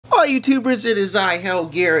All YouTubers, it is I,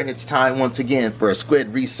 Hellgear, and it's time once again for a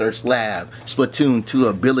Squid Research Lab Splatoon 2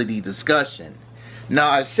 ability discussion. Now,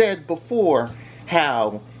 I've said before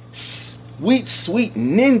how sweet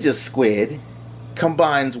ninja squid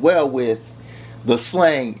combines well with the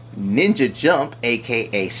slang ninja jump,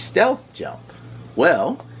 aka stealth jump.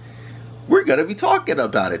 Well, we're going to be talking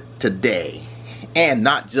about it today. And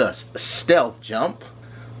not just stealth jump,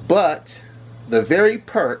 but the very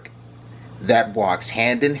perk that walks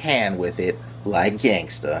hand in hand with it like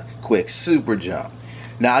gangsta, quick super jump.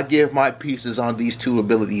 Now I'll give my pieces on these two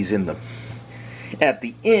abilities at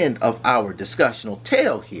the end of our discussional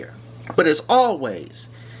tale here. But as always,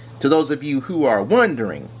 to those of you who are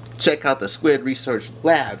wondering, check out the Squid Research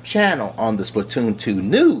Lab channel on the Splatoon 2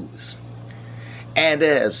 news. And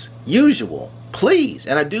as usual, please,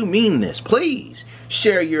 and I do mean this, please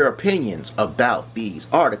share your opinions about these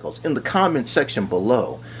articles in the comment section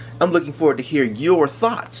below. I'm looking forward to hear your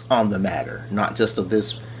thoughts on the matter, not just of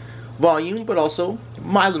this volume, but also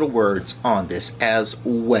my little words on this as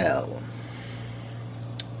well.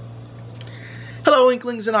 Hello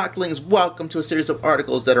Inklings and Ocklings, welcome to a series of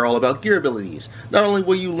articles that are all about gear abilities. Not only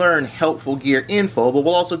will you learn helpful gear info, but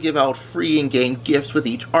we'll also give out free in-game gifts with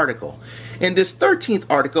each article. In this 13th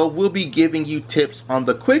article, we'll be giving you tips on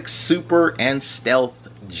the quick super and stealth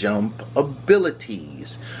jump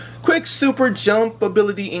abilities. Quick super jump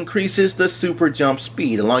ability increases the super jump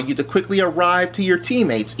speed, allowing you to quickly arrive to your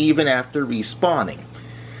teammates even after respawning.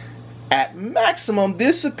 At maximum,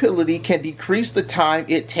 this ability can decrease the time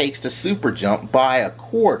it takes to super jump by a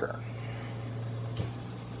quarter.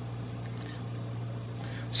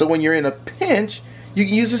 So when you're in a pinch, you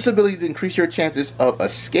can use this ability to increase your chances of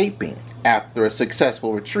escaping. After a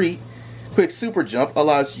successful retreat, quick super jump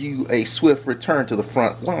allows you a swift return to the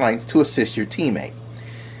front lines to assist your teammate.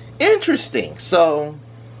 Interesting. So,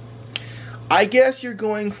 I guess you're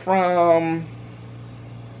going from,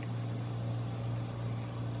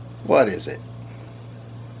 what is it?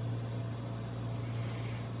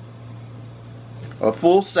 A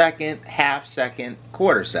full second, half second,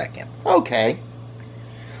 quarter second. Okay.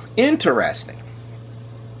 Interesting.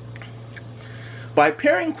 By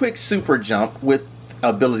pairing quick super jump with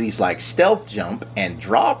abilities like stealth jump and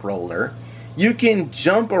drop roller, you can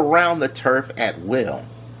jump around the turf at will.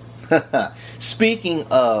 Speaking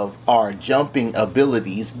of our jumping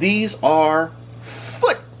abilities, these are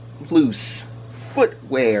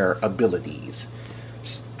footwear abilities.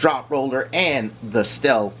 Drop roller and the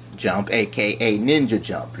stealth jump, aka ninja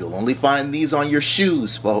jump. You'll only find these on your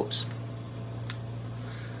shoes, folks.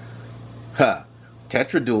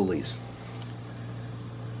 Tetradoolies.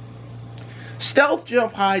 Stealth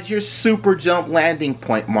jump hides your super jump landing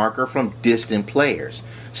point marker from distant players.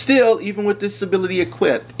 Still, even with this ability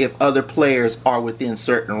equipped, if other players are within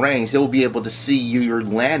certain range, they will be able to see your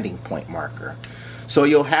landing point marker. So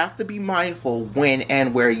you'll have to be mindful when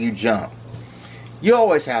and where you jump. You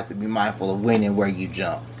always have to be mindful of when and where you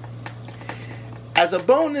jump. As a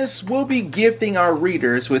bonus, we'll be gifting our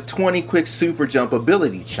readers with 20 quick super jump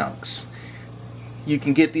ability chunks. You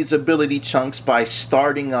can get these ability chunks by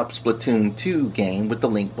starting up Splatoon 2 game with the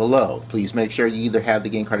link below. Please make sure you either have the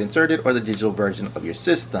game card inserted or the digital version of your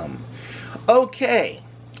system. Okay,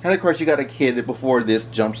 and of course you gotta hit it before this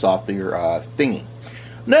jumps off your thingy.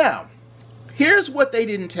 Now, here's what they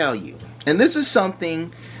didn't tell you. And this is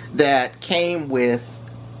something that came with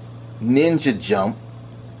Ninja Jump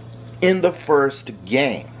in the first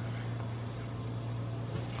game.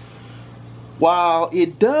 While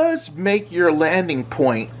it does make your landing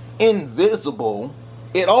point invisible,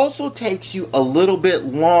 it also takes you a little bit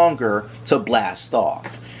longer to blast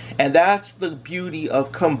off. And that's the beauty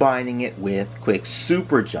of combining it with quick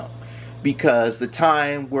super jump, because the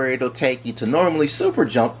time where it'll take you to normally super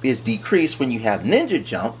jump is decreased when you have ninja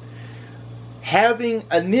jump. Having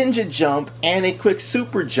a ninja jump and a quick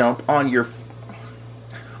super jump on your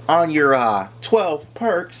 12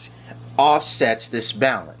 perks offsets this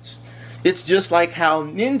balance. It's just like how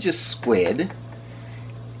Ninja Squid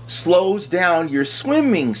slows down your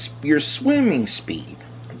swimming speed,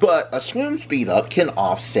 but a swim speed up can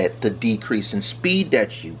offset the decrease in speed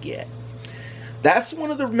that you get. That's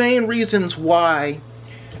one of the main reasons why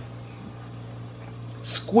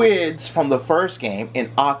squids from the first game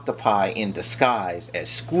and octopi in disguise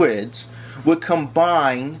as squids would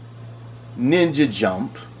combine ninja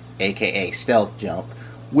jump, aka stealth jump,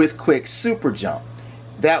 with quick super jump.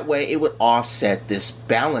 That way it would offset this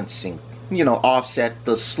balancing, offset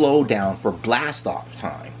the slowdown for blast off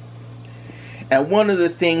time. And one of the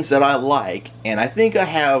things that I like, and I think I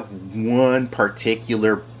have one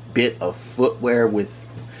particular bit of footwear with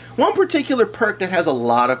one particular perk that has a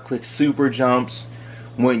lot of quick super jumps,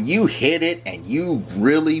 when you hit it and you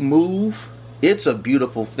really move, it's a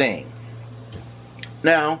beautiful thing.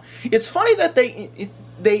 Now, it's funny that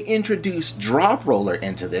they introduced Drop Roller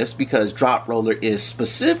into this, because Drop Roller is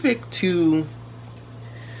specific to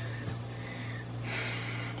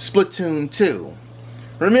Splatoon2.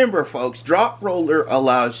 Remember, folks, Drop Roller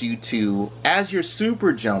allows you to, as you're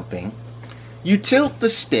super jumping, you tilt the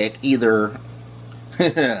stick either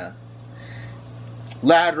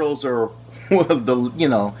laterals or the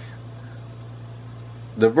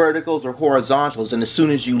verticals or horizontals, and as soon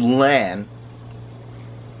as you land,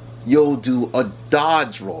 you'll do a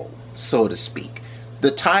dodge roll, so to speak.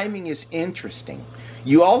 The timing is interesting.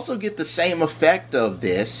 You also get the same effect of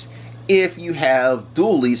this if you have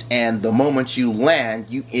dualies, and the moment you land,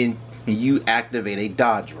 you activate a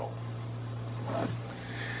dodge roll.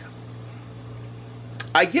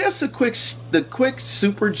 I guess the quick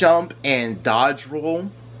super jump and dodge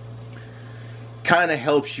roll kind of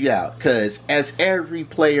helps you out, because as every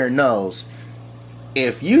player knows,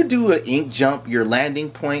 if you do an ink jump, your landing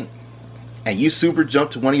point, and you super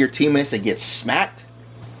jump to one of your teammates and get smacked,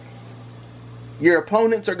 your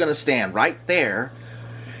opponents are going to stand right there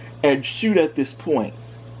and shoot at this point.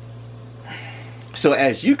 So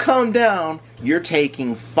as you come down, you're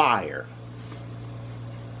taking fire.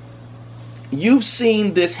 You've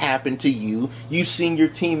seen this happen to you. You've seen your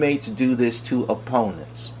teammates do this to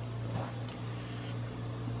opponents.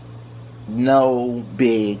 No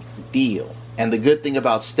big deal. And the good thing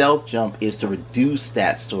about stealth jump is to reduce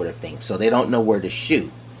that sort of thing, so they don't know where to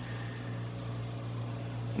shoot.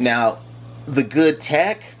 Now, the good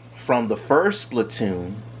tech from the first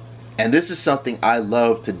Splatoon, and this is something I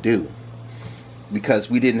love to do because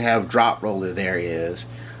we didn't have Drop Roller, there is,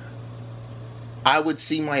 I would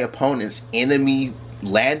see my opponent's enemy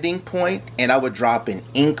landing point and I would drop an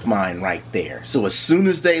ink mine right there. So as soon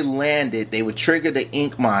as they landed, they would trigger the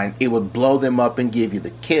ink mine, it would blow them up and give you the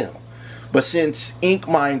kill. But since ink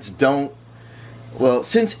mines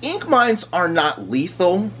since ink mines are not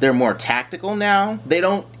lethal, they're more tactical now, they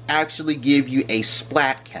don't actually give you a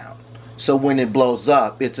splat count. So when it blows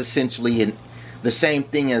up, it's essentially the same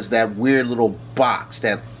thing as that weird little box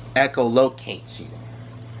that echolocates you.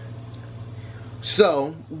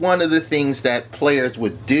 So one of the things that players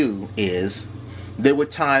would do is they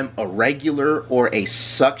would time a regular or a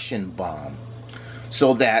suction bomb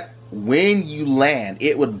so that when you land,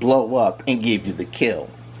 it would blow up and give you the kill.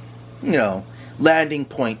 You know, landing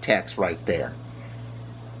point text right there.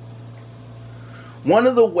 One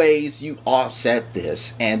of the ways you offset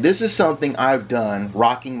this, and this is something I've done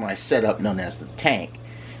rocking my setup known as the tank,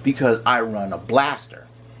 because I run a blaster.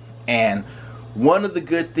 And one of the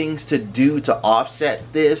good things to do to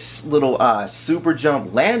offset this little super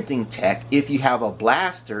jump landing tech, if you have a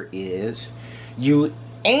blaster, is you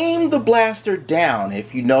aim the blaster down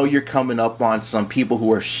if you know you're coming up on some people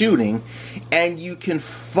who are shooting, and you can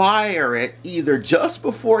fire it either just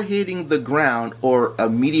before hitting the ground or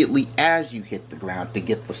immediately as you hit the ground to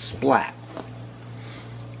get the splat.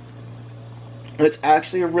 It's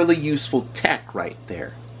actually a really useful tech right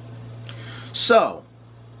there. So,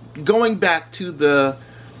 going back to the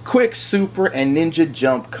quick super and ninja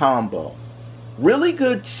jump combo, really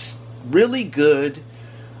good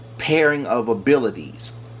pairing of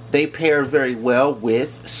abilities. They pair very well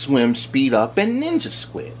with swim speed up and ninja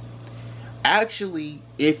squid. Actually,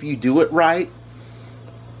 if you do it right,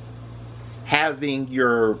 having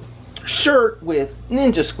your shirt with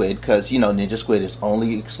ninja squid, because you know ninja squid is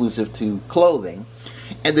only exclusive to clothing,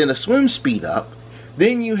 and then a swim speed up,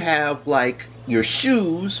 then you have like your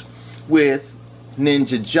shoes with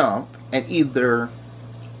ninja jump, and either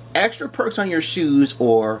extra perks on your shoes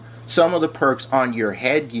or some of the perks on your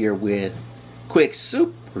headgear with quick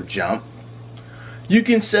super jump. You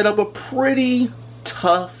can set up a pretty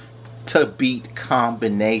tough to beat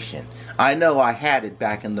combination. I know I had it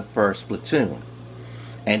back in the first Splatoon,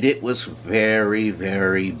 and it was very,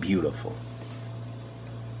 very beautiful.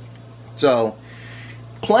 So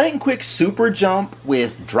playing quick super jump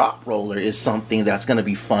with Drop Roller is something that's going to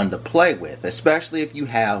be fun to play with, especially if you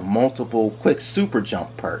have multiple quick super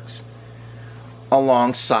jump perks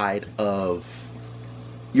alongside of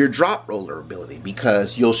your Drop Roller ability,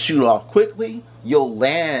 because you'll shoot off quickly, you'll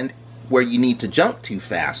land where you need to jump to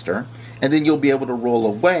faster, and then you'll be able to roll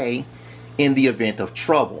away in the event of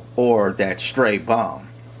trouble or that stray bomb.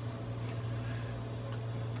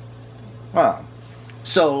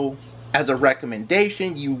 So as a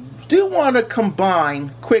recommendation, you do want to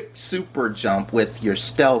combine quick super jump with your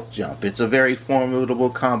stealth jump. It's a very formidable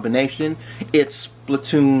combination. It's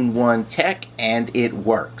Splatoon 1 tech and it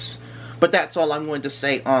works. But that's all I'm going to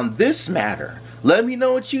say on this matter. Let me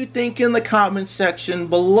know what you think in the comment section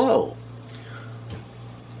below.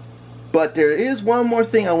 But there is one more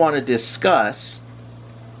thing I want to discuss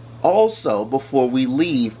also before we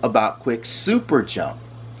leave about Quick Super Jump.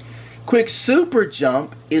 Quick Super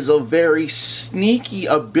Jump is a very sneaky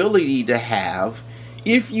ability to have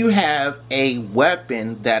if you have a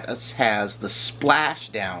weapon that has the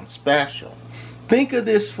splashdown special. Think of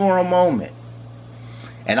this for a moment.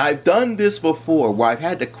 And I've done this before where I've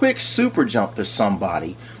had to quick super jump to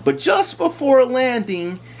somebody, but just before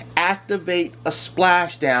landing, activate a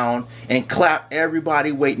splashdown and clap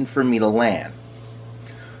everybody waiting for me to land.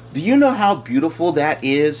 Do you know how beautiful that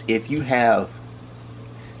is if you have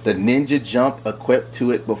the ninja jump equipped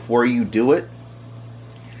to it before you do it?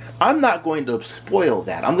 I'm not going to spoil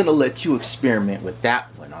that. I'm going to let you experiment with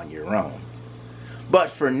that one on your own.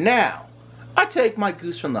 But for now, I take my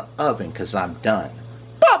goose from the oven because I'm done.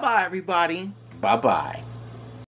 Bye-bye, everybody. Bye-bye.